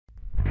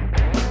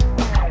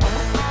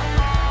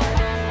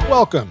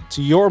Welcome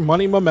to Your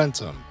Money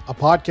Momentum, a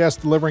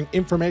podcast delivering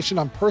information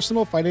on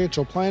personal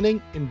financial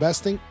planning,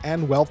 investing,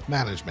 and wealth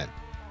management.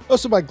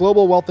 Hosted by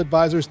global wealth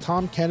advisors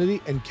Tom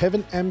Kennedy and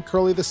Kevin M.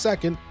 Curley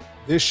II,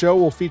 this show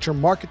will feature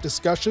market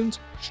discussions,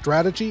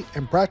 strategy,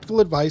 and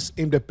practical advice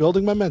aimed at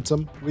building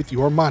momentum with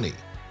your money.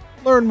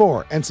 Learn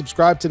more and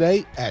subscribe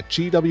today at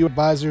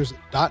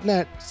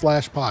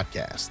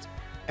𝙔𝙤𝙪𝙧.net/podcast.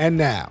 And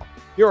now,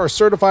 here are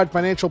certified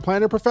financial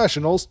planner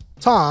professionals,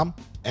 Tom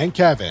and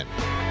Kevin.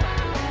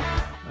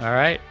 All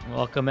right.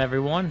 Welcome,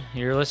 everyone.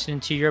 You're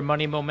listening to Your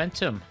Money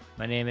Momentum.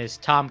 My name is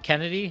Tom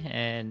Kennedy,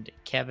 and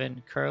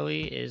Kevin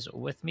Curley is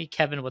with me.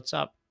 Kevin, what's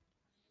up?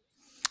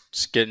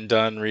 Just getting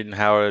done reading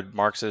Howard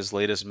Marks's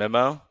latest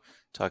memo,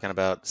 talking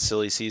about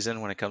silly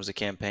season when it comes to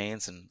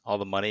campaigns and all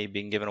the money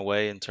being given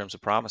away in terms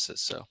of promises.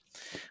 So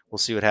we'll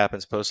see what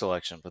happens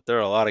post-election. But there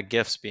are a lot of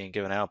gifts being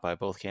given out by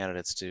both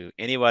candidates to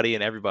anybody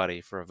and everybody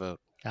for a vote.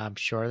 I'm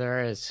sure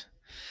there is.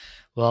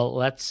 Well,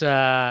 let's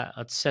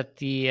set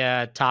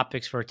the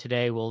topics for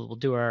today. We'll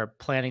do our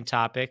planning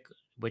topic,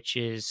 which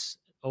is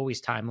always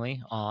timely,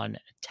 on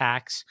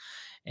tax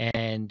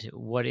and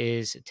what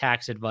is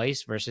tax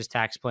advice versus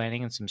tax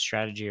planning and some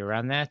strategy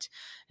around that.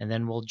 And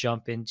then we'll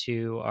jump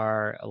into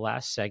our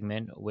last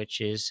segment, which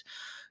is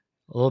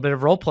a little bit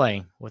of role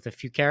playing with a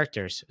few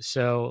characters.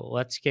 So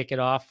let's kick it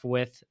off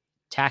with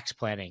tax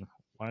planning.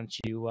 Why don't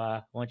you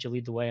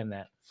lead the way on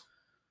that?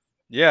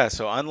 Yeah,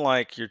 so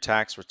unlike your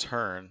tax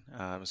return,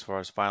 as far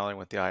as filing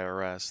with the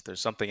IRS,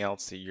 there's something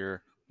else that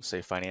your,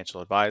 say,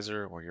 financial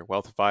advisor or your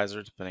wealth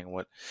advisor, depending on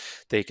what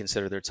they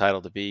consider their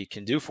title to be,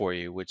 can do for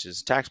you, which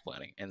is tax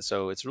planning. And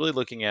so it's really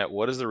looking at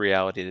what is the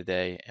reality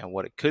today and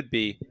what it could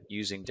be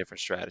using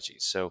different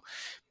strategies. So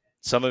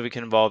some of it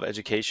can involve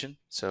education,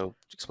 so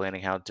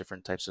explaining how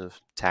different types of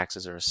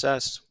taxes are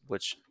assessed,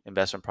 which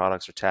investment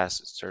products are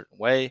taxed a certain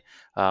way.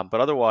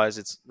 But otherwise,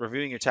 it's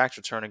reviewing your tax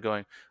return and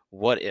going,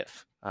 what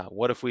if?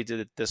 What if we did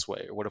it this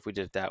way? Or what if we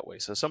did it that way?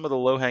 So some of the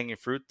low-hanging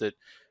fruit that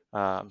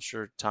I'm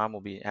sure Tom will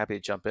be happy to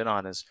jump in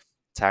on is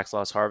tax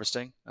loss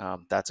harvesting.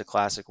 That's a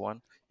classic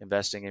one.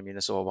 Investing in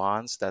municipal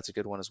bonds, that's a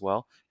good one as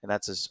well. And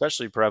that's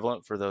especially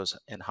prevalent for those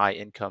in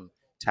high-income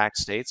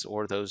tax states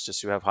or those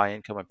just who have high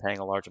income and paying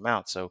a large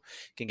amount. So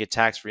you can get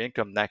tax-free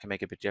income, that can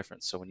make a big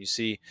difference. So when you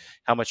see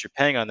how much you're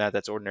paying on that,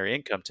 that's ordinary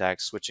income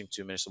tax, switching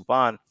to a municipal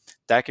bond,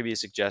 that could be a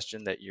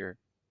suggestion that your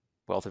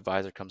wealth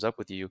advisor comes up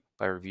with you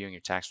by reviewing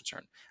your tax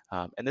return.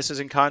 And this is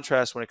in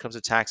contrast when it comes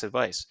to tax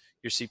advice.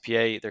 Your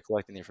CPA, they're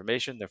collecting the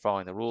information, they're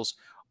following the rules.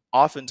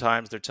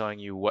 Oftentimes, they're telling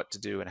you what to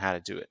do and how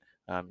to do it.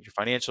 Your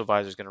financial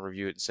advisor is going to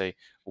review it and say,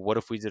 well, what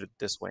if we did it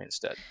this way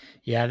instead?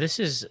 Yeah, this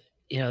is,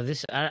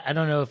 I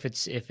don't know if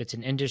it's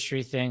an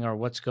industry thing or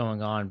what's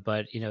going on,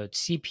 but,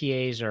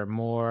 CPAs are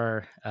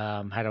more,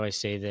 how do I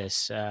say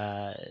this?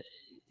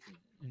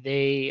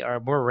 They are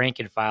more rank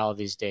and file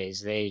these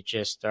days. They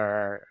just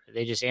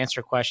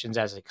answer questions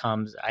as it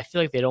comes. I feel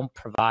like they don't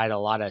provide a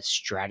lot of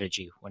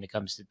strategy when it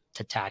comes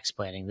to tax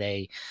planning.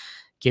 They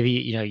give you,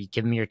 you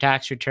give them your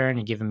tax return,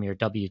 you give them your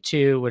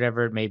W-2,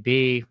 whatever it may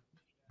be,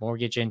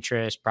 mortgage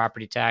interest,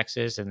 property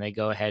taxes, and they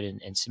go ahead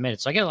and submit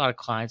it. So I get a lot of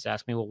clients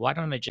ask me, well, why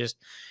don't I just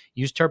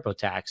use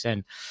TurboTax?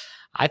 And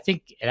I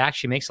think it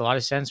actually makes a lot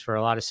of sense for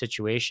a lot of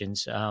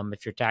situations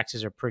if your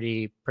taxes are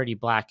pretty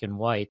black and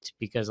white,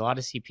 because a lot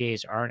of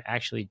CPAs aren't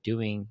actually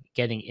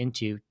getting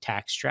into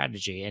tax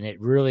strategy, and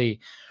it really,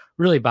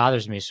 really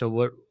bothers me. So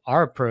what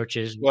our approach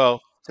is,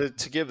 well,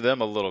 to give them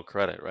a little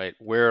credit, right?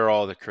 Where are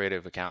all the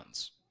creative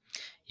accountants?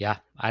 Yeah,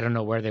 I don't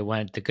know where they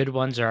went. The good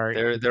ones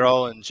are they're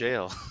all in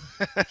jail.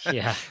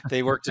 Yeah,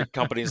 they worked at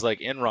companies like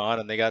Enron,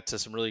 and they got to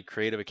some really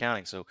creative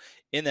accounting. So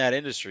in that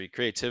industry,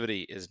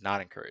 creativity is not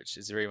encouraged.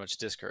 It's very much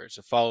discouraged.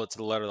 So follow it to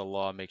the letter of the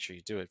law and make sure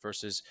you do it.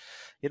 Versus,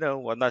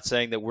 I'm not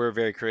saying that we're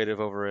very creative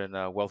over in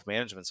wealth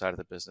management side of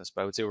the business,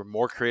 but I would say we're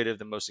more creative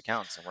than most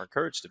accountants, and we're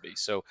encouraged to be.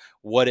 So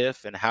what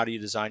if and how do you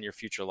design your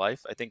future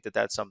life? I think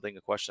that's a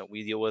question that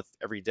we deal with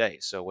every day.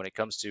 So when it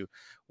comes to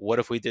what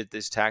if we did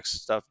this tax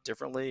stuff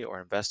differently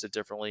or invested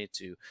differently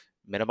to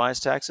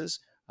minimize taxes,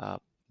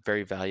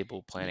 very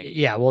valuable planning.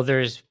 Yeah, well,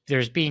 there's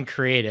being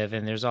creative,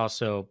 and there's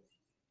also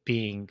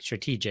being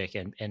strategic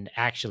and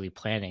actually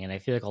planning. And I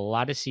feel like a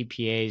lot of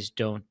CPAs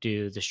don't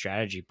do the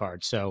strategy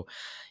part. So,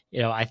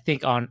 I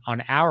think on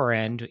our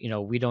end,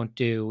 we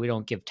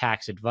don't give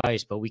tax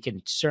advice, but we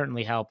can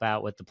certainly help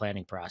out with the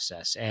planning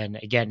process. And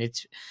again,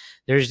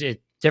 there's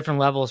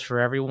different levels for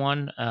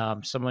everyone.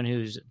 Someone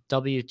who's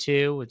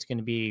W-2, it's going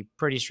to be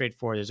pretty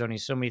straightforward. There's only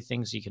so many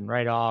things you can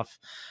write off.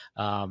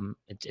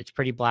 It's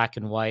pretty black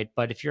and white.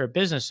 But if you're a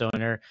business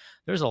owner,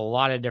 there's a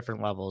lot of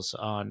different levels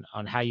on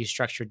how you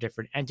structure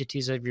different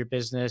entities of your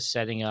business,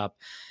 setting up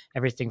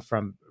everything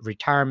from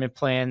retirement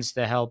plans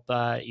to help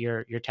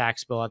your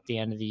tax bill at the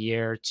end of the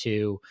year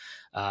to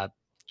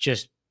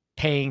just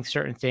paying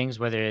certain things,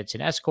 whether it's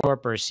an S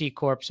corp or a C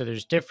corp. So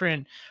there's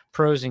different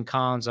pros and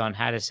cons on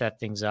how to set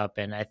things up.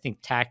 And I think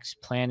tax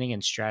planning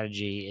and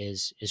strategy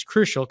is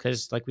crucial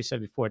because, like we said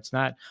before, it's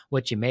not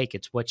what you make,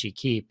 it's what you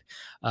keep.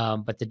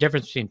 But the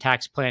difference between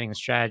tax planning and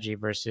strategy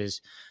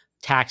versus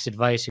tax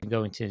advice and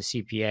going to the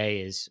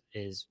CPA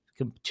is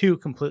two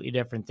completely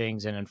different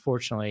things. And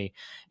unfortunately,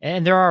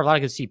 and there are a lot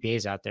of good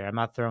CPAs out there. I'm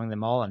not throwing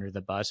them all under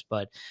the bus,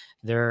 but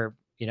they're,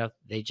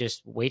 they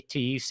just wait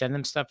till you send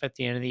them stuff at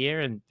the end of the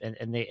year and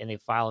they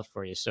file it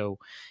for you. So,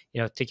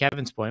 to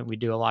Kevin's point, we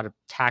do a lot of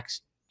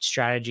tax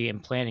strategy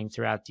and planning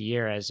throughout the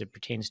year as it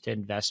pertains to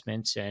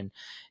investments and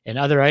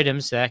other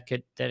items that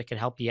could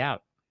help you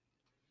out.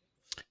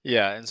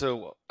 Yeah, and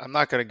so I'm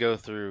not going to go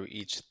through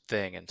each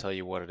thing and tell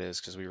you what it is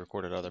because we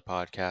recorded other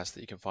podcasts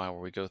that you can find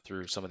where we go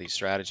through some of these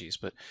strategies.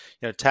 But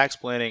tax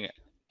planning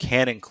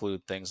can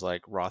include things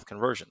like Roth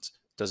conversions.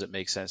 Does it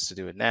make sense to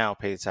do it now,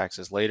 pay the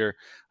taxes later?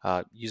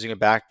 Using a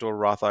backdoor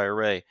Roth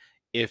IRA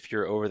if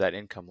you're over that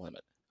income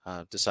limit.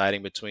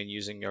 Deciding between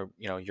using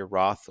your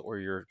Roth or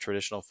your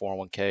traditional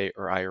 401k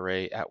or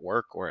IRA at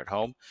work or at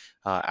home.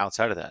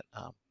 Outside of that,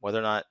 whether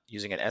or not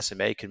using an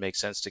SMA can make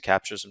sense to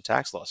capture some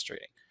tax loss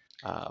trading.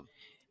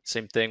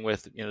 Same thing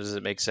with, does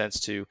it make sense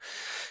to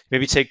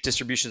maybe take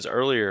distributions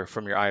earlier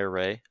from your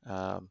IRA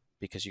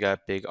because you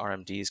got big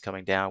RMDs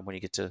coming down when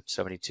you get to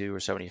 72 or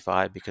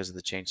 75 because of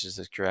the changes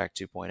to Secure Act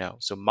 2.0.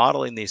 So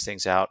modeling these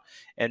things out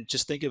and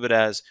just think of it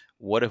as,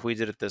 what if we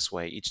did it this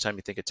way? Each time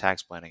you think of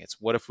tax planning, it's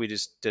what if we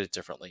just did it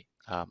differently?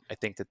 I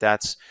think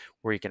that's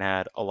where you can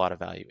add a lot of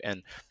value.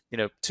 And,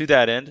 to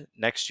that end,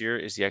 next year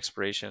is the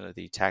expiration of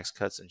the Tax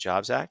Cuts and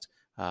Jobs Act.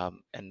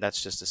 And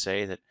that's just to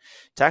say that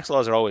tax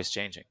laws are always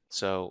changing.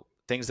 So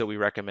things that we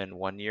recommend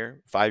 1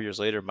 year, 5 years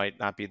later might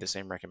not be the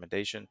same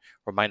recommendation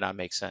or might not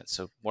make sense.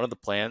 So one of the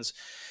plans,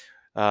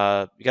 you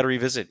got to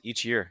revisit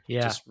each year.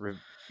 Yeah.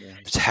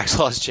 The tax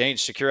laws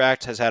change. Secure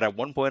Act has had a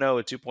 1.0,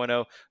 a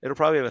 2.0. It'll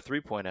probably have a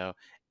 3.0.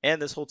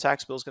 And this whole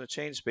tax bill is going to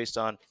change based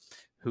on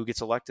who gets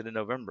elected in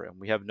November. And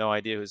we have no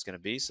idea who's going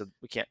to be. So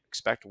we can't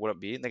expect what it'll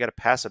be. And they got to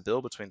pass a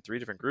bill between 3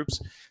 different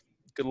groups.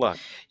 Good luck.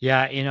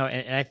 Yeah,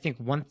 and I think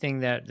one thing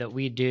that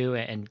we do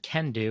and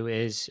can do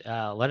is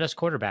let us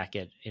quarterback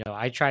it.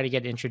 I try to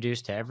get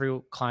introduced to every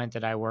client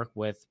that I work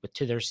with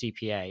to their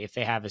CPA if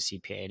they have a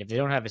CPA, and if they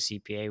don't have a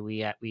CPA,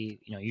 we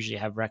usually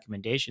have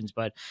recommendations.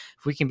 But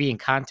if we can be in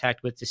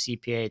contact with the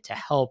CPA to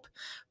help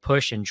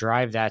push and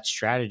drive that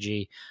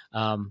strategy,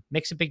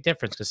 makes a big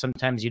difference because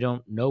sometimes you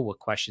don't know what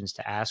questions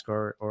to ask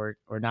or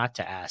not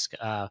to ask.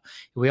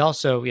 We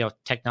also,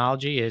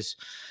 technology is.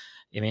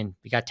 We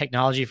got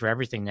technology for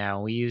everything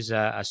now. We use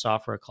a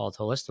software called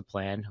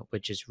𝙔𝙤𝙪𝙧,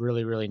 which is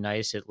really, really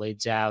nice. It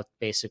lays out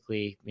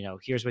basically,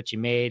 here's what you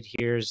made,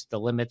 here's the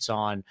limits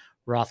on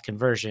Roth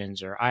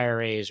conversions or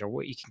IRAs or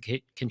what you can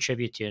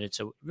contribute to. And it's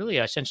really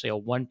essentially a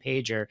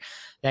one-pager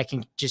that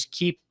can just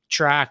keep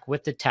track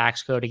with the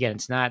tax code. Again,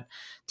 it's not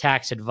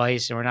tax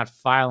advice and we're not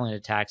filing the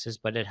taxes,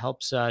 but it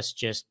helps us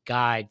just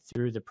guide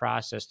through the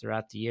process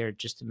throughout the year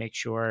just to make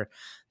sure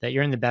that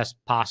you're in the best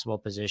possible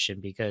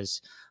position.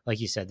 Because like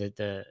you said,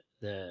 that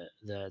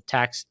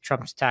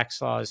Trump's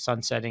tax law is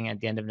sunsetting at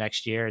the end of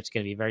next year. It's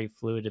going to be very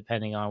fluid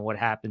depending on what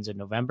happens in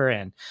November.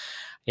 And,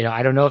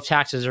 I don't know if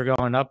taxes are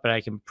going up, but I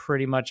can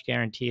pretty much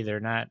guarantee they're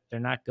not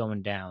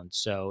going down.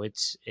 So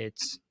it's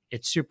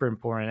super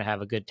important to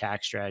have a good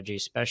tax strategy,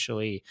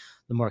 especially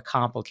the more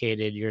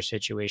complicated your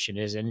situation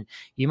is. And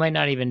you might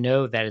not even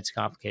know that it's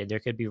complicated. There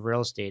could be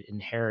real estate,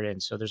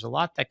 inheritance. So there's a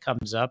lot that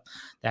comes up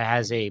that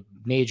has a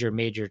major,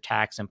 major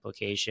tax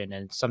implication.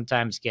 And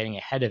sometimes getting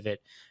ahead of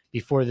it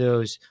before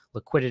those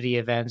liquidity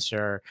events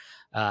or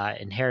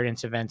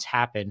inheritance events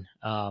happen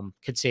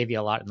could save you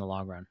a lot in the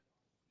long run.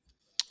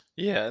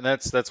 Yeah, and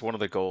that's one of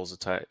the goals of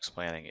tax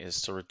planning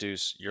is to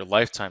reduce your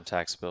lifetime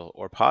tax bill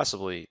or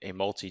possibly a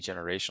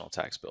multi-generational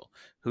tax bill.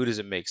 Who does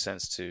it make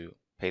sense to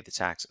pay the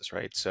taxes,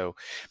 right? So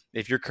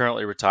if you're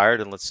currently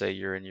retired and let's say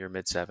you're in your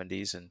mid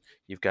 70s and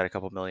you've got a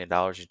couple $1 million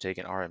you take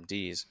in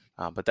RMDs,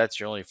 but that's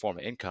your only form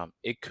of income,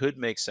 it could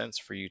make sense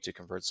for you to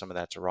convert some of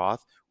that to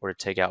Roth or to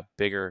take out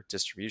bigger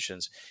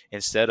distributions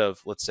instead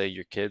of, let's say,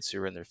 your kids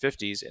who are in their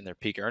 50s in their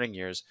peak earning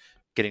years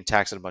getting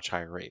taxed at a much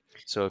higher rate.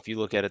 So if you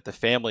look at it, the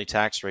family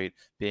tax rate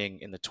being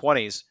in the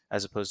 20s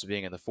as opposed to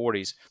being in the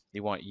 40s,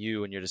 you want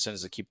you and your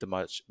descendants to keep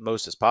the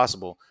most as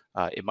possible.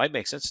 It might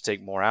make sense to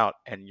take more out,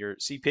 and your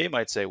CPA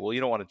might say, well,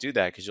 you don't want to do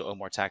that because you'll owe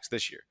more tax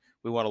this year.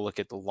 We want to look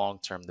at the long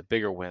term, the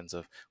bigger wins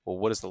of, well,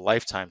 what is the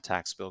lifetime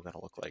tax bill going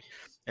to look like?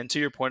 And to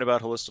your point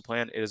about 𝙔𝙪𝙪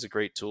Plan, it is a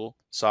great tool.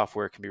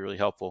 Software can be really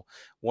helpful.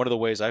 One of the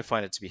ways I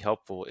find it to be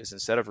helpful is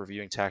instead of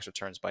reviewing tax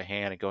returns by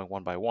hand and going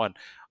one by one,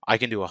 I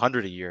can do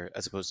 100 a year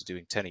as opposed to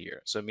doing 10 a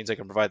year. So it means I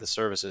can provide the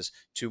services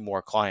to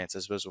more clients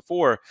as opposed to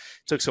before. It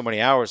took so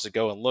many hours to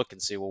go and look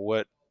and see, well,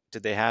 what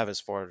did they have as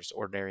far as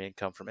ordinary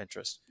income from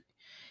interest?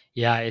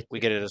 Yeah, we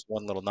get it as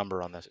one little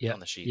number on the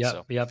sheet.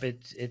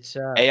 It's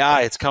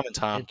AI, it's coming,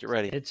 Tom. Get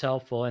ready. It's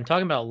helpful. And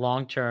talking about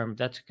long term,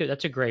 that's good.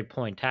 That's a great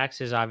point.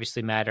 Taxes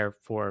obviously matter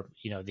for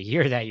the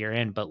year that you're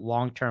in, but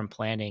long term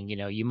planning,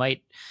 you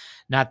might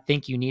not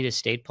think you need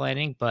estate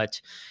planning,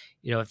 but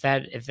if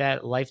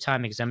that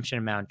lifetime exemption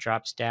amount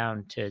drops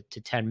down to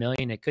 10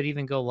 million, it could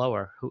even go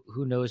lower.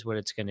 Who knows what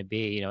it's going to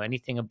be?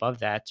 Anything above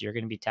that, you're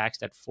going to be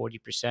taxed at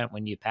 40%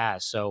 when you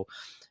pass. So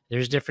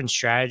there's different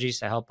strategies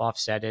to help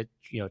offset it.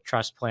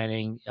 Trust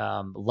planning,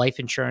 life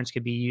insurance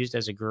could be used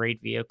as a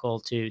great vehicle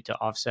to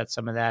offset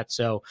some of that.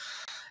 So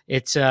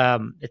it's a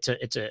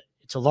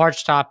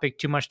large topic,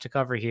 too much to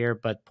cover here.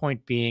 But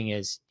point being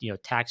is,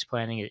 tax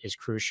planning is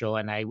crucial,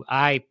 and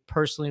I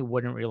personally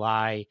wouldn't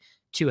rely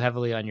too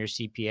heavily on your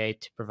CPA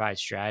to provide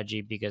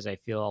strategy, because I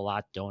feel a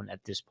lot don't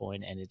at this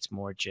point, and it's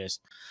more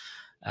just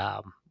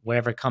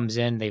whatever comes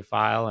in, they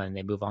file and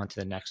they move on to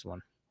the next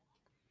one.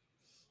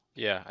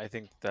 Yeah, I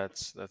think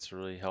that's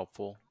really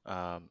helpful.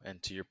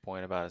 And to your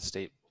point about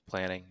estate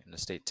planning and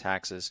estate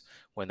taxes,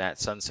 when that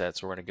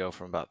sunsets, we're going to go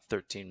from about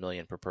 13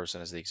 million per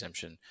person as the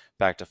exemption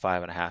back to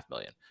 5.5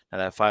 million. Now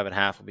that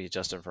 5.5 will be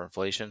adjusted for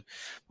inflation,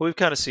 but we've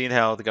kind of seen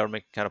how the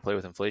government can kind of play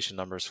with inflation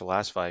numbers for the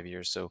last 5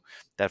 years. So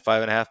that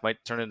 5.5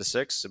 might turn into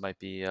 6. It might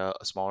be a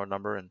smaller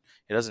number, and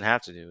it doesn't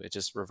have to do. It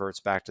just reverts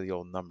back to the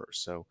old numbers.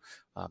 So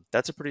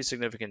that's a pretty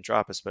significant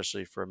drop,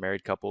 especially for a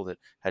married couple that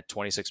had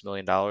 $26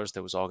 million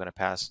that was all going to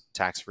pass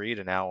tax-free,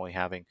 to now only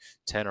having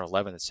 10 or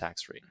 11 that's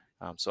tax-free.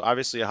 So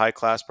obviously a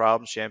high-class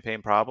problem,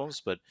 champagne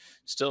problems, but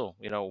still,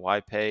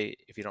 why pay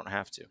if you don't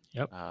have to?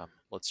 Yep.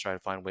 Let's try to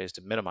find ways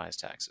to minimize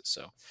taxes.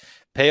 So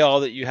pay all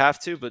that you have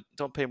to, but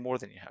don't pay more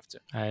than you have to.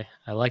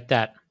 I like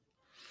that.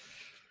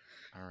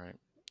 All right.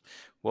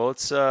 Well,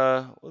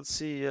 let's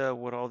see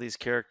what all these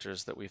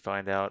characters that we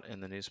find out in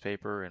the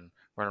newspaper and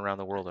run around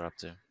the world are up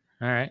to.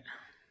 All right.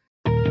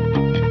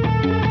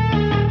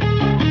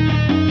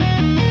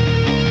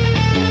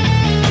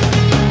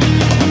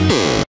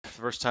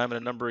 First time in a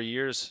number of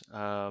years,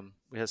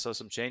 we had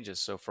some changes.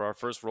 So for our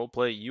first role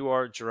play, you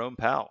are Jerome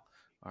Powell,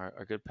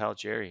 our good pal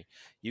Jerry.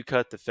 You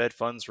cut the Fed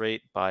funds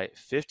rate by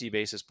 50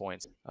 basis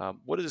points.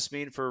 What does this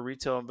mean for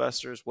retail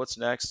investors? What's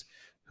next?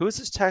 Who is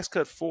this tax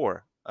cut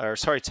for?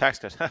 Tax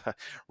cut,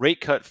 rate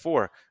cut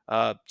for?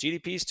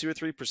 GDP's 2 or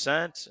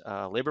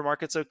 3%. Labor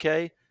market's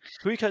okay.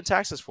 Who are you cutting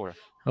taxes for?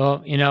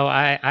 Well,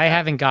 I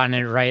haven't gotten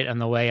it right on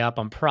the way up.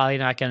 I'm probably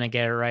not going to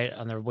get it right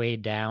on the way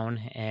down.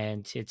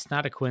 And it's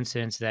not a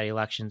coincidence that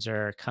elections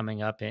are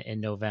coming up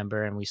in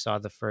November and we saw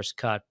the first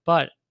cut.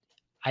 But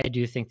I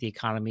do think the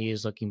economy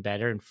is looking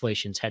better.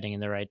 Inflation's heading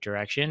in the right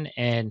direction.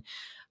 And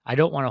I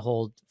don't want to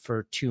hold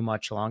for too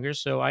much longer.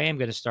 So I am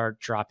going to start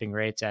dropping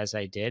rates as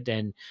I did.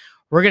 And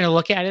we're going to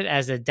look at it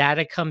as the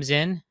data comes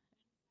in.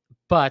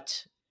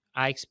 But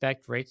I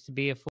expect rates to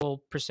be a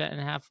full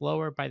 1.5%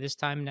 lower by this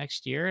time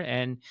next year.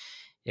 And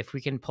if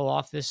we can pull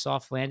off this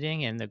soft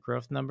landing and the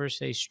growth numbers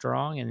stay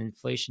strong and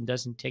inflation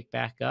doesn't tick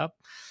back up,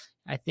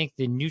 I think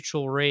the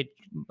neutral rate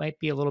might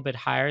be a little bit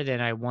higher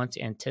than I once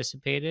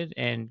anticipated.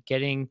 And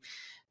getting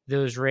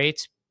those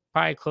rates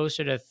probably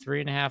closer to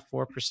 3.5%,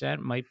 4%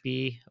 might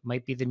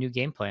be the new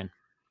game plan.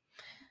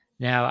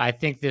 Now, I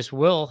think this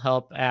will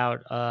help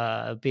out,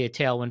 be a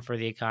tailwind for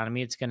the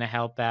economy. It's going to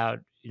help out,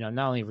 not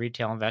only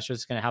retail investors,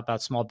 it's going to help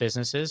out small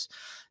businesses.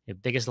 The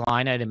biggest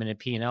line item in a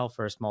P&L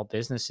for a small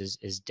business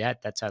is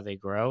debt. That's how they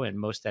grow. And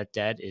most of that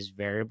debt is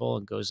variable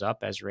and goes up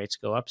as rates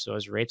go up. So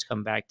as rates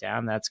come back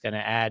down, that's going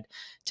to add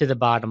to the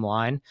bottom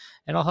line.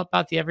 And it'll help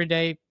out the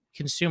everyday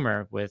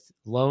consumer with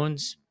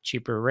loans,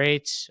 cheaper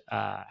rates,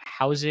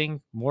 housing,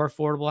 more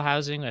affordable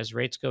housing as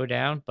rates go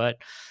down. But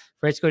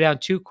if rates go down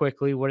too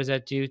quickly, what does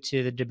that do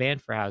to the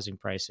demand for housing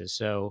prices?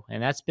 So,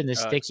 and that's been the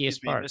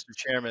stickiest part. Mr.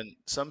 Chairman,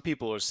 some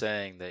people are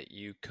saying that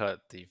you cut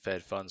the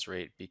Fed funds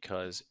rate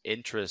because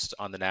interest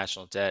on the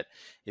national debt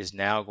is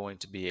now going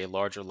to be a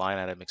larger line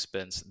item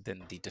expense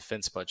than the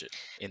defense budget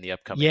in the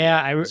upcoming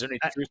year. Is there any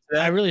truth to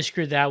that? I really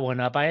screwed that one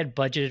up. I had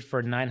budgeted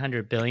for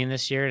 $900 billion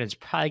this year, and it's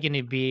probably going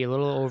to be a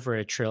little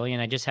over $1 trillion.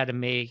 I just had to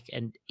make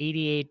an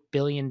 $88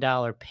 billion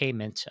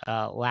payment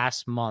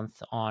last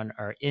month on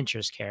our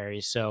interest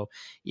carries. So,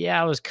 yeah,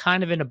 I was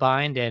kind of in a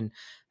bind, and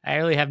I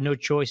really have no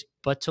choice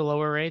but to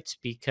lower rates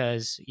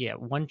because,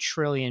 $1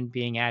 trillion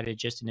being added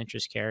just in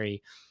interest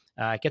carry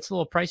gets a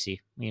little pricey.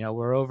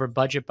 We're over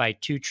budget by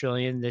 $2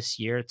 trillion this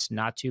year. It's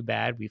not too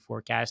bad. We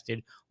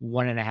forecasted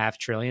 $1.5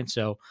 trillion.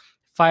 So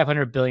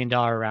 $500 billion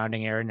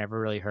rounding error never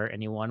really hurt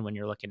anyone when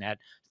you're looking at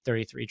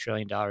 $33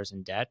 trillion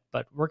in debt,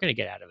 but we're going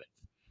to get out of it.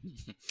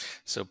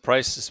 So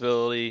price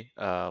stability,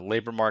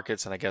 labor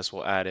markets, and I guess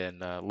we'll add in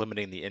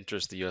limiting the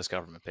interest the U.S.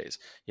 government pays.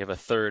 You have a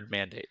third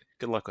mandate.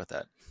 Good luck with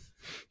that.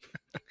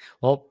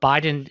 Well,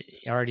 Biden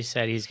already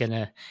said he's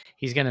gonna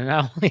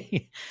not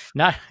only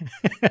not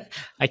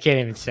I can't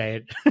even say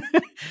it.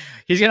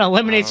 He's gonna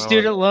eliminate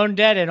student loan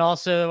debt and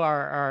also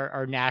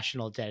our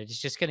national debt.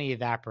 It's just gonna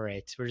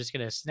evaporate. We're just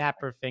gonna snap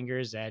our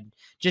fingers and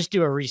just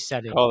do a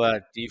resetting. Call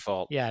that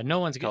default. Yeah, no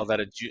one's call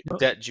that a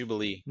debt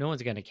jubilee. No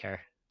one's gonna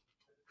care.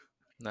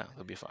 No,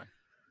 it'll be fine.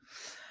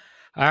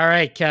 All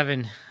right,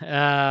 Kevin.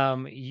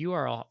 You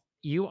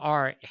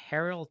are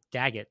Harold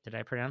Daggett. Did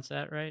I pronounce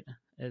that right?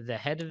 The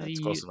head of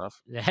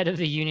the head of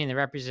the union that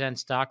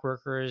represents dock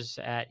workers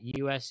at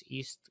U.S.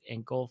 East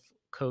and Gulf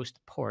Coast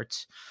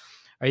ports.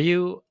 Are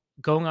you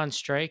going on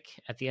strike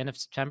at the end of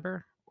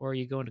September, or are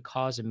you going to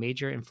cause a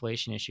major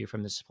inflation issue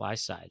from the supply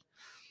side,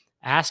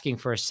 asking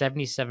for a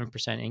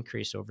 77%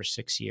 increase over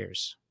 6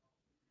 years?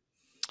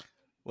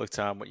 Look,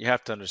 Tom, what you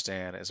have to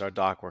understand is our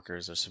dock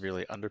workers are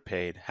severely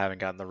underpaid, haven't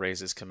gotten the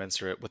raises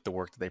commensurate with the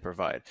work that they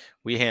provide.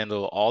 We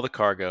handle all the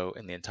cargo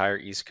in the entire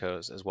East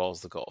Coast as well as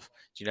the Gulf.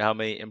 Do you know how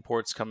many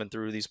imports coming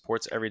through these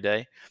ports every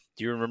day?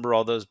 Do you remember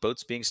all those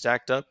boats being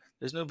stacked up?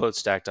 There's no boats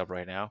stacked up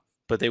right now,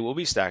 but they will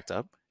be stacked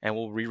up, and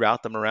we'll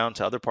reroute them around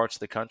to other parts of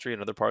the country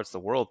and other parts of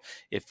the world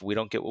if we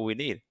don't get what we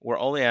need. We're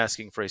only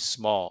asking for a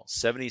small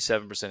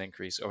 77%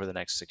 increase over the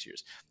next 6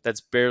 years.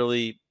 That's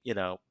barely,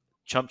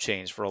 chump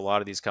change for a lot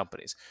of these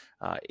companies.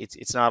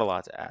 It's not a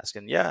lot to ask.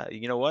 And yeah,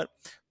 you know what?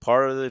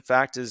 Part of the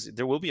fact is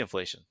there will be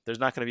inflation. There's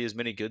not going to be as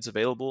many goods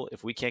available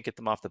if we can't get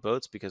them off the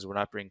boats because we're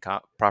not being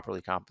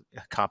properly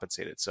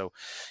compensated. So,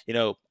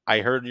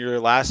 I heard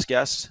your last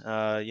guest,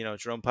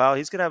 Jerome Powell,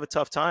 he's going to have a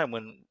tough time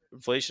when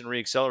inflation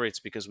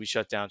reaccelerates because we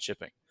shut down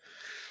shipping.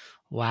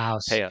 Wow.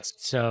 Pay us.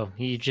 So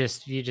you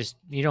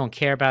don't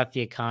care about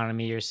the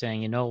economy. You're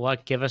saying, you know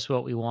what, give us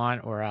what we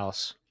want or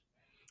else.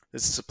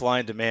 This is supply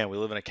and demand. We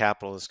live in a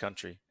capitalist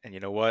country, and you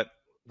know what?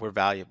 We're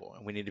valuable,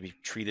 and we need to be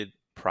treated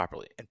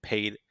properly and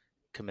paid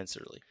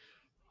commensurately.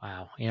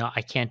 Wow.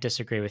 I can't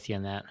disagree with you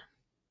on that.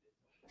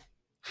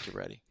 Get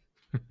ready.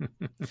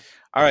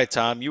 All right,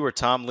 Tom, you were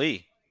Tom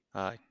Lee,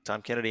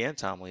 Tom Kennedy and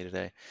Tom Lee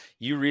today.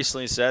 You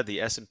recently said the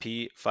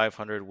S&P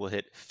 500 will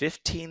hit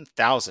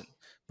 15,000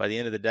 by the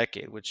end of the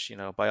decade, which,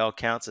 by all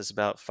counts is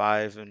about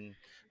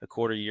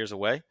 5.25 years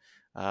away.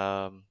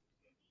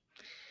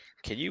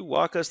 Can you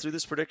walk us through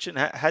this prediction?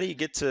 How do you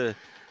get to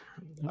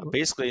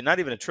basically not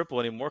even a triple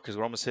anymore because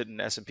we're almost hitting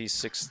S&P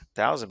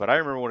 6,000? But I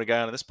remember when a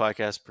guy on this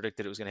podcast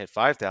predicted it was going to hit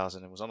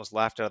 5,000 and was almost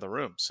laughed out of the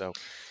room. So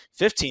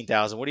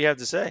 15,000, what do you have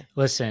to say?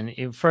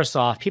 Listen, first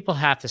off, people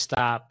have to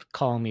stop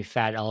calling me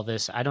Fat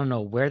Elvis. I don't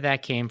know where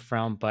that came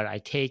from, but I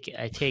take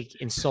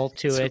insult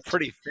to it. A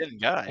pretty thin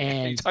guy.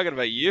 And, are you talking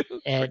about you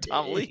or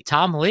Tom Lee?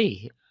 Tom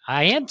Lee.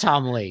 I am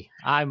Tom Lee.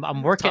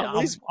 I'm working. Tom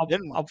Lee's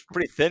been a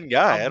pretty thin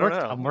guy. I don't know.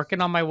 I'm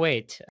working on my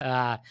weight.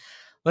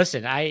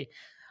 Listen, I'm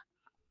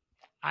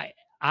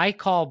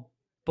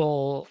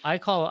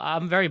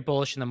very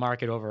bullish in the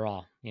market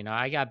overall.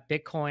 I got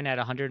Bitcoin at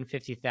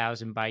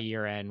 150,000 by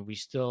year end. We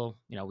still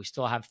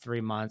have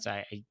 3 months.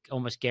 I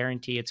almost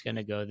guarantee it's going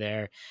to go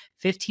there.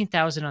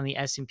 15,000 on the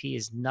S&P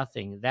is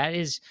nothing. That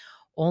is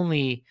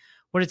only,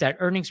 what is that?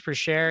 Earnings per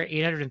share,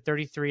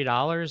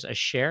 $833 a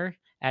share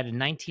at a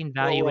 19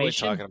 valuation. We're only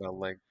talking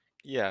about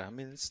yeah, I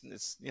mean,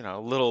 it's a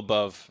little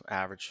above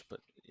average, but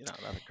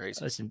nothing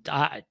crazy. Listen,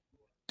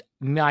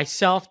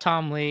 myself,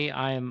 Tom Lee,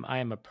 I am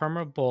a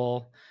perma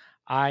bull.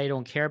 I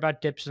don't care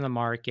about dips in the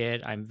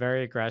market. I'm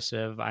very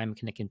aggressive. I'm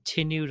going to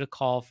continue to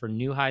call for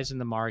new highs in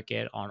the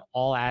market on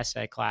all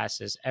asset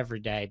classes every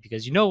day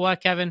because you know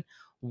what, Kevin?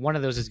 One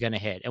of those is going to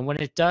hit. And when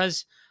it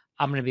does,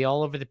 I'm going to be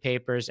all over the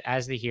papers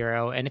as the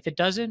hero. And if it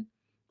doesn't,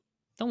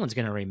 no one's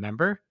going to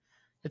remember.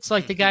 It's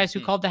like the guys who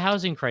called the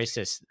housing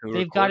crisis.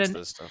 They've got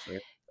this stuff, right?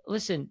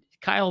 Listen,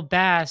 Kyle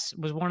Bass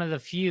was one of the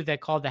few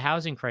that called the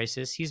housing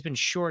crisis. He's been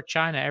short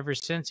China ever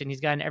since, and he's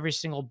gotten every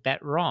single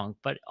bet wrong.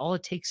 But all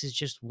it takes is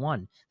just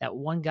that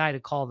one guy to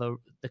call the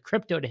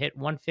crypto to hit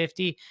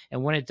 150.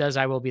 And when it does,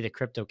 I will be the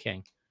crypto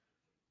king.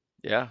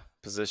 Yeah,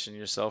 position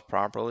yourself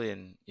properly,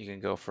 and you can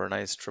go for a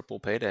nice triple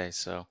payday.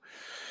 So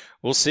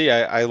we'll see.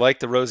 I like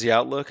the rosy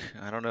outlook.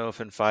 I don't know if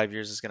in 5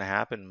 years it's going to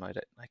happen. I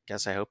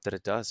guess I hope that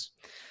it does.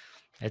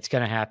 It's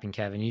going to happen,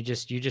 Kevin. You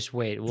just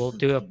wait. We'll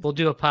do a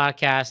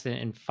podcast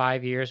in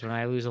 5 years when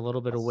I lose a little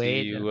bit of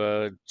weight. See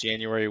you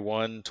January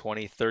 1,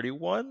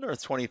 2031 or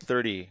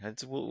 2030.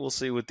 We'll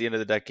see what the end of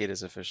the decade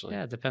is officially.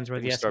 Yeah, it depends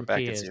where the S&P start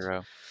back is. at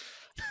zero.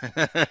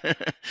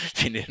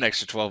 You need an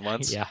extra 12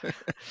 months. Yeah.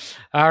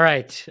 All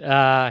right.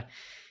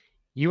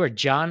 You are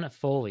John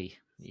Foley.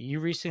 You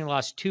recently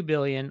lost $2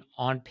 billion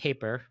on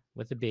paper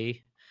with a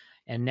B,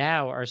 and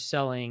now are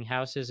selling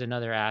houses and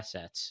other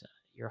assets.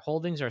 Your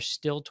holdings are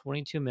still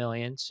 22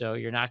 million, so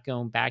you're not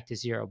going back to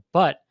zero.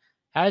 But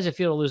how does it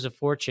feel to lose a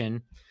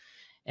fortune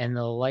and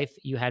the life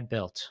you had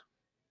built?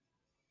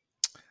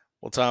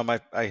 Well, Tom,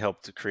 I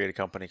helped to create a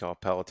company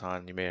called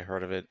Pelton. You may have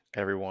heard of it.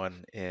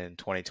 Everyone in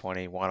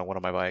 2020 wanted one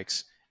of my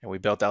bikes, and we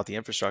built out the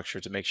infrastructure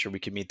to make sure we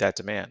could meet that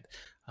demand.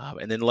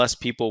 And then less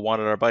people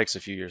wanted our bikes a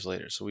few years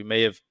later. So we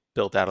may have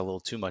built out a little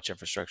too much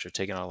infrastructure,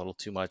 taken on a little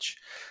too much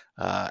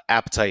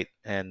appetite,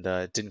 and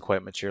didn't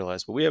quite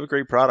materialize. But we have a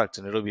great product,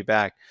 and it'll be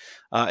back.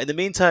 In the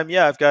meantime,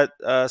 yeah, I've got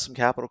some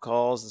capital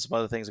calls and some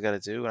other things I got to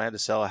do. And I had to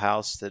sell a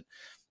house that,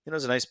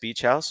 is a nice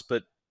beach house,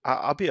 but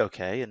I'll be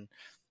okay. And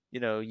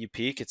you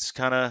peak. It's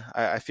kind of,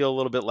 I feel a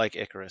little bit like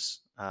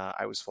Icarus.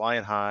 I was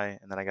flying high,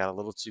 and then I got a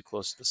little too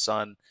close to the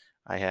sun.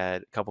 I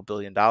had a couple $1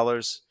 billion,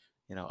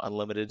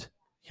 unlimited,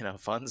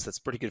 funds. That's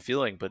a pretty good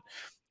feeling. But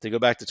to go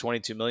back to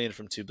 22 million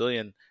from 2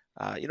 billion,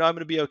 I'm going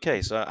to be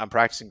okay. So I'm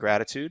practicing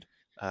gratitude.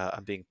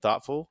 I'm being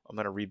thoughtful. I'm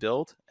going to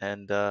rebuild,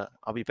 and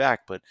I'll be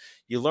back. But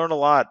you learn a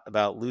lot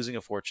about losing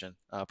a fortune,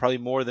 probably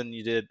more than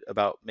you did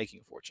about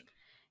making a fortune.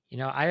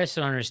 I just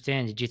don't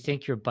understand. Did you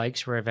think your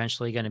bikes were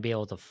eventually going to be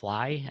able to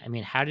fly? I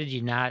mean, how did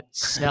you not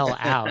sell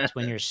out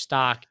when your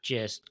stock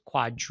just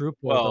quadrupled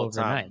Well,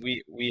 Tom, overnight?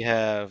 we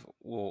have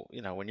well,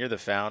 when you're the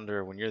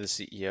founder, when you're the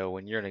CEO,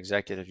 when you're an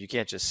executive, you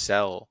can't just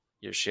sell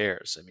your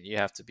shares. I mean, you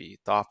have to be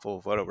thoughtful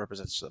of what it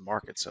represents to the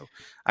market. So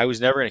I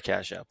was never going to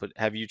cash out. But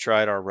have you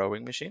tried our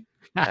rowing machine?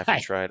 Have you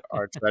tried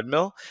our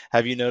treadmill?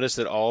 Have you noticed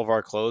that all of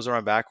our clothes are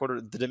on back order?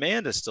 The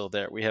demand is still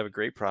there. We have a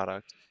great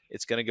product.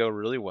 It's going to go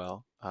really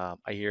well.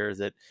 I hear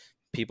that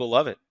people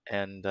love it,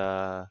 and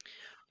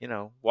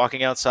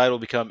walking outside will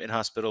become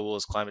inhospitable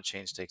as climate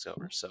change takes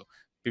over. So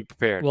be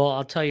prepared. Well,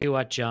 I'll tell you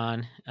what,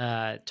 John.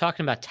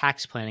 Talking about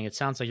tax planning, it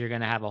sounds like you're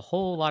going to have a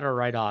whole lot of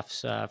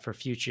write-offs for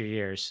future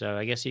years. So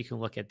I guess you can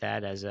look at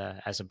that as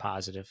a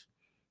positive.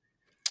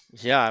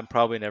 Yeah, I'm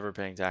probably never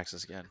paying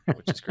taxes again,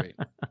 which is great.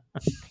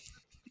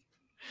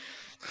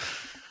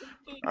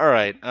 All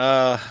right.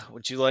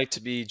 Would you like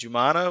to be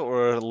Jumana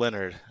or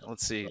Leonard?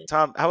 Let's see.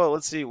 Tom, how about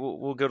let's see.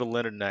 We'll go to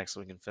Leonard next so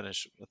we can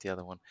finish with the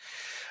other one.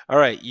 All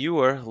right. You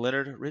are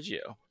Leonard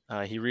Riggio.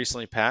 He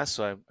recently passed,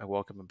 so I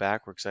welcome him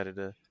back. We're excited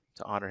to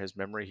honor his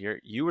memory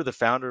here. You were the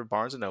founder of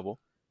Barnes & Noble.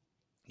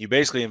 You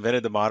basically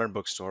invented the modern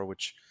bookstore,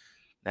 which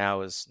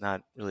now is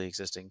not really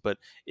existing, but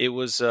it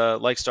was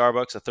like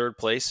Starbucks, a third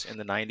place in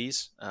the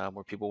 90s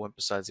where people went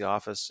besides the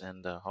office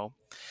and home.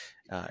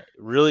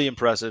 Really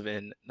impressive.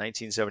 In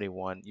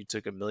 1971, you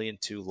took $1.2 million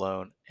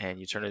loan and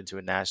you turned it into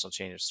a national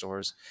chain of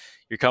stores.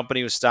 Your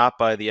company was stopped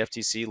by the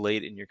FTC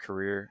late in your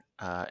career,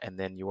 and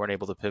then you weren't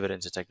able to pivot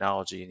into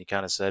technology. And you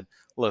kind of said,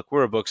 "Look,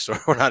 we're a bookstore.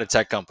 We're not a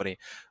tech company."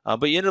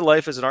 But you ended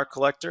life as an art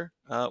collector.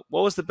 What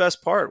was the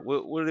best part?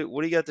 What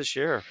do you got to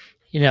share?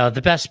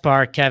 The best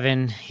part,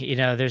 Kevin,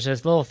 there's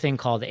this little thing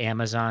called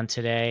Amazon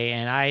today.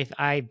 And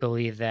I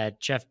believe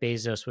that Jeff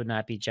Bezos would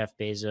not be Jeff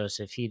Bezos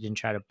if he didn't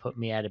try to put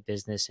me out of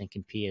business and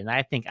compete. And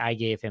I think I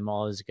gave him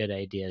all his good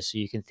ideas. So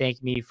you can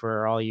thank me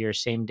for all your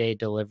same day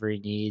delivery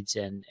needs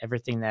and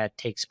everything that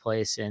takes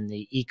place in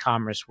the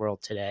e-commerce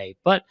world today.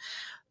 But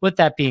with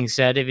that being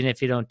said, even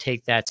if you don't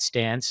take that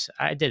stance,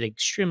 I did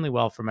extremely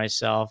well for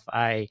myself.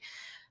 I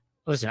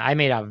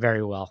made out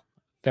very well,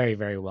 very,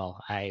 very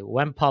well. I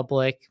went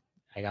public.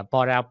 I got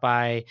bought out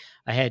by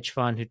a hedge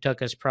fund who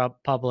took us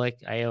public.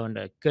 I owned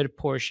a good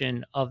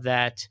portion of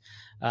that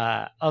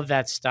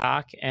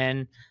stock,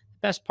 and the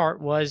best part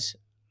was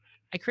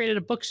I created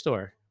a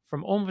bookstore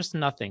from almost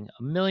nothing,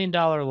 $1 million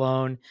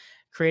loan,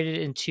 created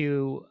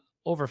into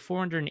over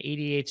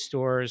 488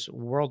 stores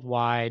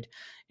worldwide,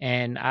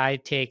 and I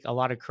take a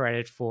lot of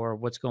credit for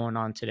what's going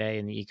on today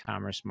in the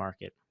e-commerce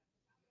market.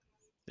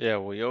 Yeah,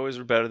 well, you always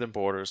were better than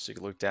Borders, so you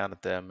could look down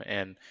at them.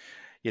 And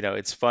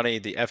it's funny,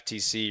 the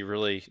FTC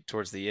really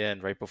towards the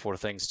end, right before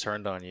things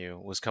turned on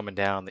you, was coming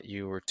down that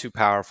you were too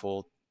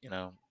powerful,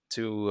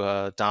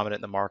 too dominant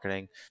in the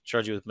marketing,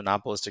 charged you with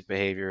monopolistic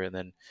behavior, and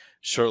then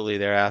shortly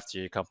thereafter,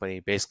 your company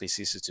basically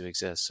ceases to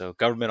exist. So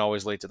government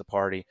always late to the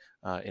party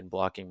in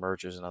blocking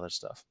mergers and other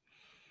stuff.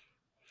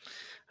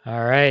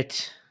 All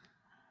right.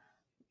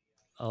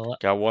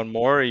 Got one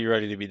more? Or are you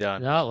ready to be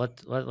done? No,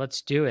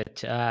 let's do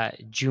it.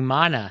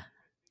 Jumana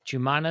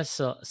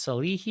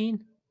Salihin.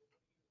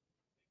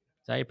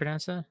 Is that how you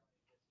pronounce that?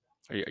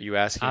 Are you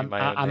asking me my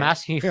own I'm name?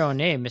 asking your own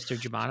name, Mr.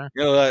 Jumana.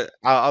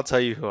 I'll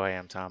tell you who I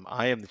am, Tom.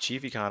 I am the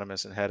chief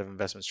economist and head of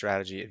investment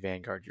strategy at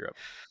Vanguard Europe.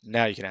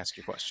 Now you can ask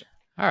your question.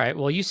 All right.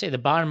 Well, you say the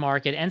bond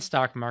market and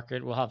stock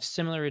market will have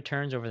similar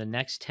returns over the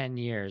next 10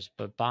 years,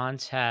 but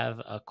bonds have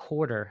a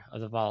quarter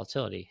of the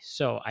volatility.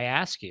 So I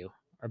ask you,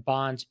 are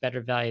bonds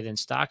better value than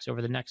stocks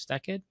over the next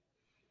decade?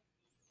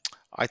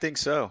 I think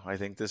so. I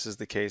think this is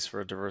the case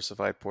for a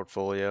diversified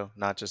portfolio,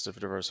 not just of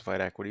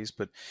diversified equities.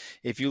 But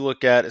if you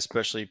look at,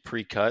 especially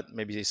pre-cut,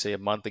 maybe they say a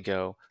month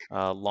ago,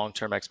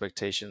 long-term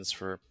expectations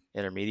for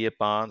intermediate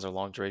bonds or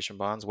long duration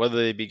bonds, whether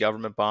they be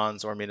government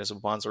bonds or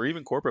municipal bonds or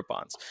even corporate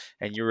bonds,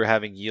 and you were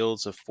having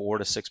yields of 4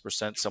 to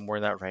 6%, somewhere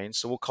in that range.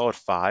 So we'll call it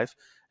 5.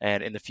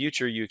 And in the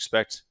future, you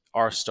expect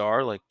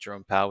R-star, like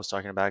Jerome Powell was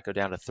talking about, go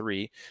down to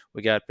 3.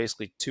 We got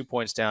basically 2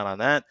 points down on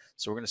that.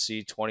 So we're going to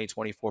see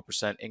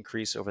 24%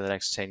 increase over the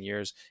next 10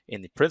 years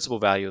in the principal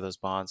value of those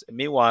bonds. And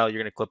meanwhile,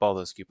 you're going to clip all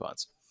those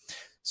coupons.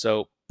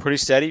 So pretty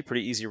steady,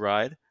 pretty easy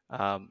ride.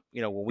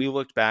 When we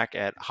looked back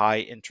at high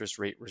interest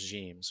rate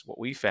regimes, what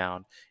we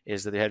found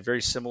is that they had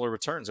very similar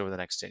returns over the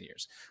next 10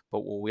 years.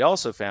 But what we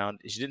also found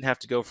is you didn't have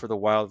to go for the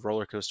wild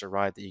roller coaster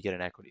ride that you get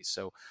in equities.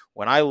 So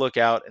when I look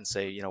out and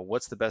say,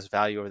 what's the best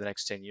value over the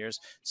next 10 years,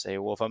 say,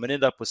 well, if I'm going to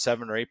end up with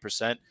 7 or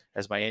 8%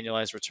 as my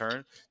annualized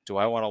return, do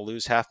I want to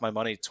lose half my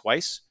money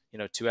twice?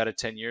 2 out of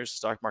 10 years,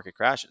 stock market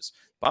crashes.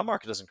 Bond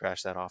market doesn't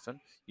crash that often.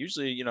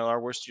 Usually,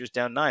 our worst year's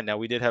down 9. Now,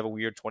 we did have a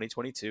weird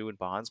 2022 in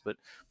bonds, but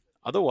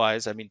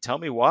otherwise, I mean, tell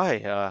me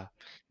why.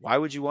 Why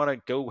would you want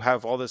to go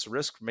have all this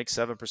risk, make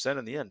 7%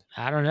 in the end?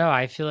 I don't know.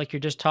 I feel like you're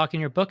just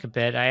talking your book a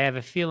bit. I have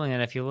a feeling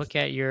that if you look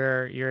at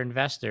your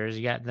investors,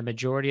 you got the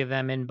majority of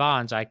them in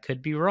bonds. I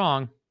could be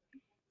wrong.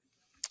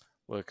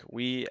 Look,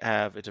 we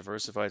have a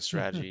diversified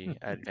strategy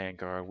at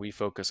Vanguard. We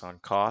focus on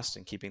cost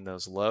and keeping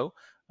those low.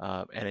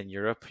 And in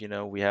Europe,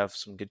 we have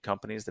some good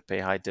companies that pay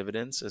high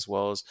dividends as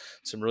well as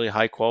some really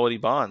high quality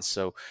bonds.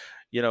 So,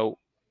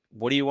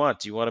 what do you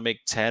want? Do you want to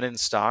make 10 in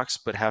stocks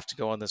but have to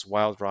go on this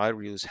wild ride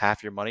where you lose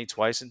half your money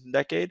twice in a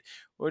decade?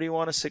 Or do you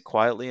want to sit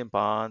quietly in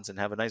bonds and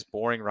have a nice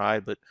boring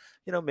ride, but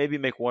maybe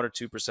make 1 or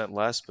 2%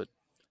 less? But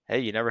hey,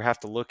 you never have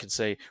to look and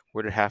say,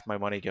 where did half my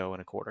money go in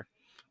a quarter?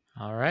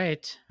 All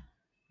right,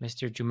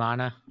 Mr.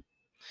 Jumana.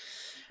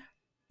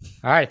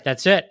 All right,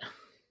 that's it.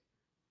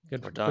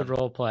 Good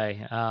role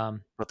play.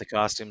 Put the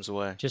costumes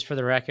away. Just for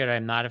the record,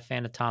 I'm not a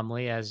fan of Tom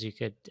Lee, as you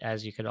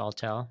could all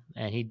tell,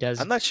 and he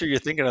does. I'm not sure you're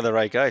thinking of the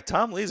right guy.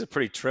 Tom Lee's a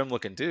pretty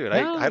trim-looking dude.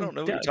 No, I don't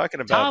know what you're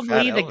talking about. Tom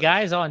Lee, the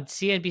guy's on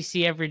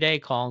CNBC every day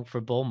calling for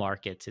bull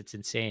markets. It's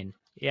insane.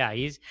 Yeah,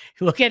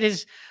 look at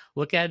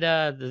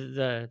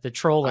the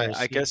trollers.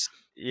 I guess.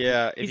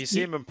 Yeah, if you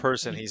see him in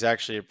person, he's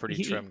actually a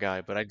pretty trim guy.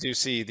 But I do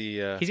see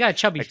the. He's got a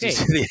chubby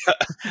face.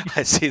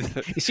 I see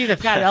the. You see the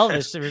fat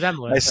Elvis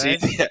resemblance. I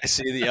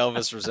see the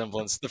Elvis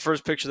resemblance. The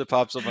first picture that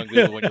pops up on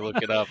Google when you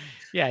look it up.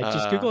 Yeah,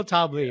 just Google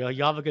Tom Lee.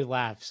 You'll have a good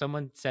laugh.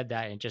 Someone said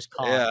that and just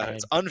call. Yeah,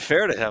 it's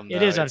unfair to him.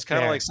 It is unfair. It's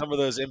kind of like some of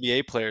those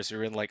NBA players who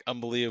are in like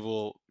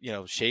unbelievable,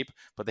 shape,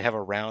 but they have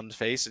a round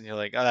face, and you're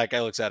like, oh, that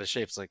guy looks out of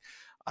shape. It's like,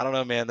 I don't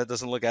know, man. That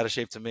doesn't look out of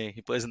shape to me.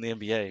 He plays in the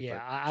NBA.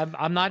 Yeah,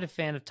 I'm not a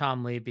fan of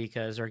Tom Lee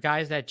because there are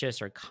guys that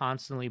just are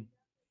constantly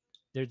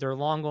they're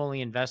long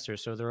only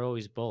investors, so they're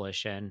always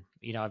bullish, and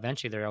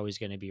eventually they're always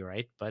going to be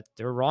right, but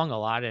they're wrong a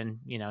lot, and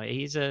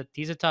he's a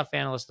tough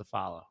analyst to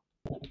follow.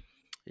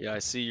 Yeah, I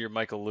see your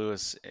Michael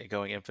Lewis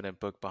going infinite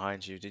book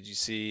behind you. Did you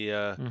see?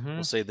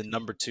 We'll say the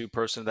number 2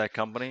 person of that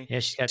company. Yeah,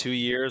 she's got 2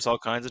 years, all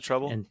kinds of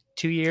trouble. And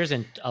 2 years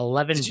and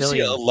 11 Did billion.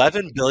 You see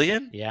 11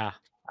 billion? Yeah.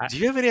 Do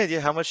you have any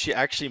idea how much she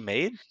actually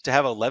made to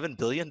have 11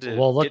 billion to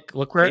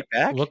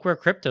look where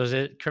crypto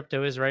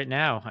is right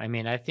now. I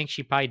mean, I think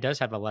she probably does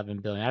have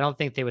 11 billion. I don't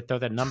think they would throw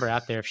that number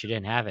out there if she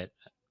didn't have it,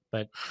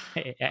 but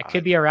it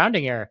could be a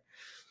rounding error.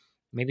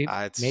 Maybe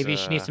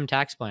she needs some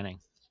tax planning.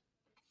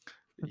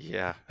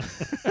 Yeah,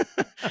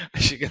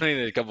 she's gonna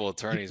need a couple of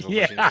attorneys before she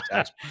needs a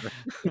tax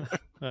planner.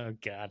 Oh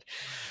God!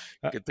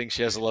 Good thing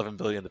she has 11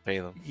 billion to pay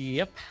them.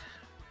 Yep.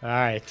 All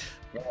right.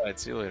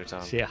 See you later,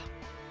 Tom. See ya.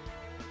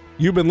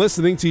 You've been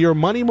listening to Your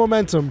Money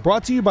Momentum,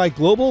 brought to you by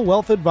Global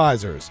Wealth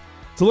Advisors.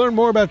 To learn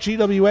more about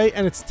GWA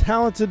and its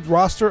talented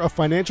roster of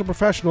financial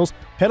professionals,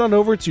 head on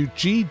over to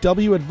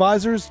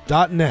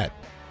gwadvisors.net.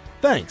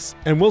 Thanks,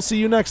 and we'll see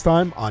you next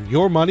time on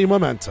Your Money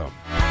Momentum.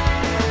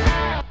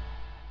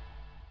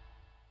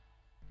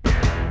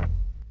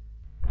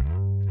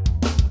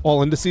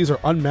 All indices are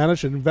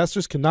unmanaged and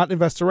investors cannot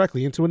invest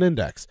directly into an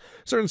index.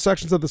 Certain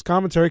sections of this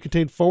commentary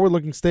contain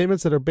forward-looking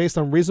statements that are based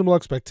on reasonable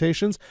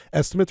expectations,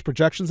 estimates,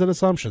 projections, and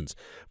assumptions.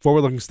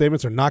 Forward-looking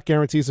statements are not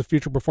guarantees of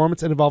future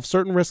performance and involve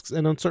certain risks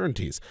and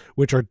uncertainties,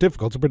 which are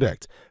difficult to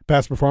predict.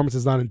 Past performance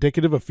is not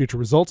indicative of future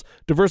results.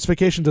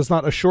 Diversification does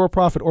not assure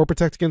profit or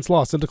protect against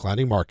loss in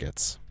declining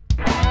markets.